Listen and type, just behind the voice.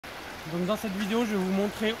Donc dans cette vidéo, je vais vous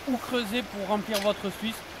montrer où creuser pour remplir votre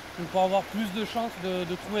Suisse, donc pour avoir plus de chances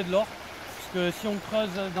de trouver de l'or. Parce que si on creuse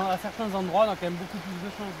à certains endroits, on a quand même beaucoup plus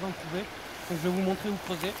de chances d'en trouver. Donc je vais vous montrer où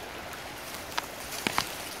creuser.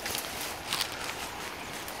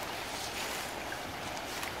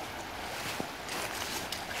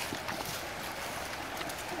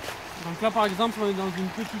 Donc là par exemple, on est dans une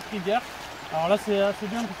petite rivière. Alors là c'est assez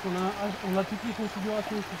bien parce qu'on a toutes les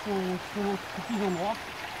configurations qui sont dans ces petits endroits.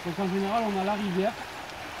 Donc en général on a la rivière,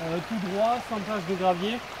 tout droit, sans plage de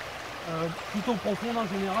gravier, plutôt profonde en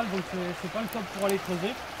général, donc c'est pas le top pour aller creuser.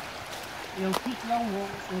 Et ensuite là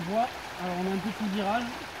on voit, alors on a un petit virage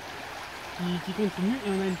qui continue et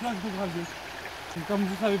on a une plage de gravier. Donc comme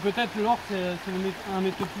vous savez peut-être, l'or c'est un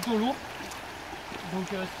métaux plutôt lourd. Donc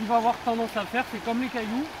ce qu'il va avoir tendance à faire, c'est comme les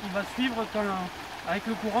cailloux, il va suivre, avec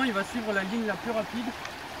le courant, il va suivre la ligne la plus rapide.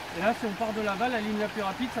 Et là si on part de là-bas, la ligne la plus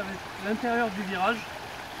rapide, ça va être l'intérieur du virage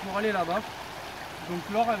pour aller là-bas. Donc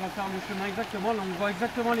l'or, elle va faire le chemin exactement. Là on voit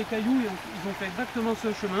exactement les cailloux, et ils ont fait exactement ce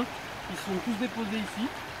chemin. Ils sont tous déposés ici.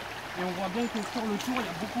 Et on voit bien que sur le tour, il y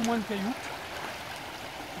a beaucoup moins de cailloux.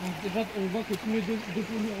 Donc déjà, on voit que tous les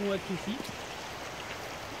dépôts lourds vont être ici.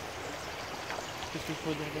 Qu'est-ce qu'il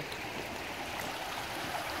faut dire d'autre?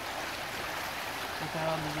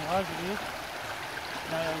 L'intérieur du virage et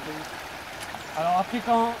derrière le caillou. Alors après,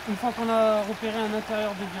 une fois qu'on a repéré un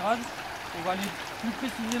intérieur de virage, on va aller plus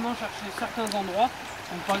précisément chercher certains endroits.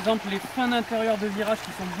 Donc, par exemple, les fins d'intérieur de virage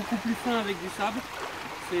qui sont beaucoup plus fins avec du sable,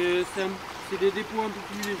 c'est des dépôts un peu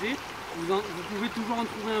plus légers. Vous pouvez toujours en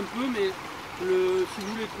trouver un peu, mais si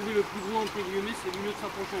vous voulez trouver le plus gros entre guillemets, c'est mieux de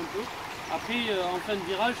s'approcher un peu. Après, en fin de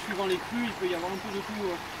virage, suivant les crues, il peut y avoir un peu de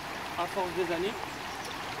tout à force des années.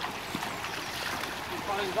 Donc,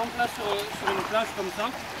 par exemple, là sur une plage comme ça,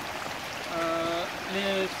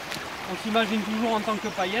 on s'imagine toujours en tant que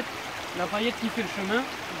paillette. La paillette qui fait le chemin,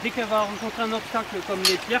 dès qu'elle va rencontrer un obstacle comme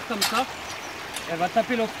les pierres comme ça, elle va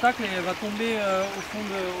taper l'obstacle et elle va tomber au fond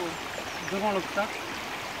devant l'obstacle.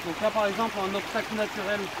 Donc là par exemple un obstacle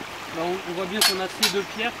naturel, là, on voit bien qu'on a ces deux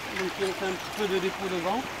pierres, donc on fait un petit peu de dépôt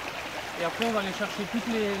devant. Et après on va aller chercher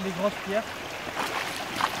toutes les grosses pierres.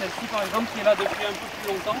 Celle-ci par exemple qui est là depuis un peu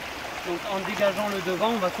plus longtemps. Donc en dégageant le devant,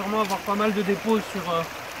 on va sûrement avoir pas mal de dépôts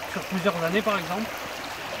sur plusieurs années par exemple.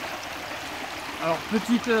 Alors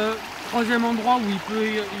troisième endroit où il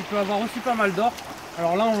peut avoir aussi pas mal d'or.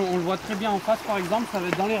 Alors là on le voit très bien en face par exemple, ça va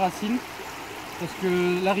être dans les racines. Parce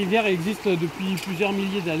que la rivière existe depuis plusieurs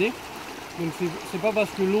milliers d'années. Donc c'est pas parce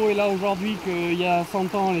que l'eau est là aujourd'hui qu'il y a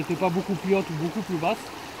 100 ans elle n'était pas beaucoup plus haute ou beaucoup plus basse.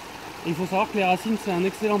 Et il faut savoir que les racines c'est un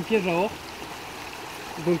excellent piège à or.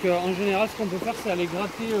 Donc en général ce qu'on peut faire c'est aller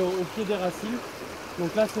gratter au pied des racines.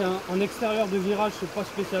 Donc là c'est en extérieur de virage, c'est pas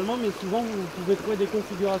spécialement, mais souvent vous pouvez trouver des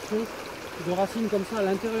configurations de racines comme ça à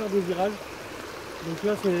l'intérieur des virages. Donc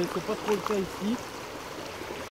là c'est pas trop le cas ici.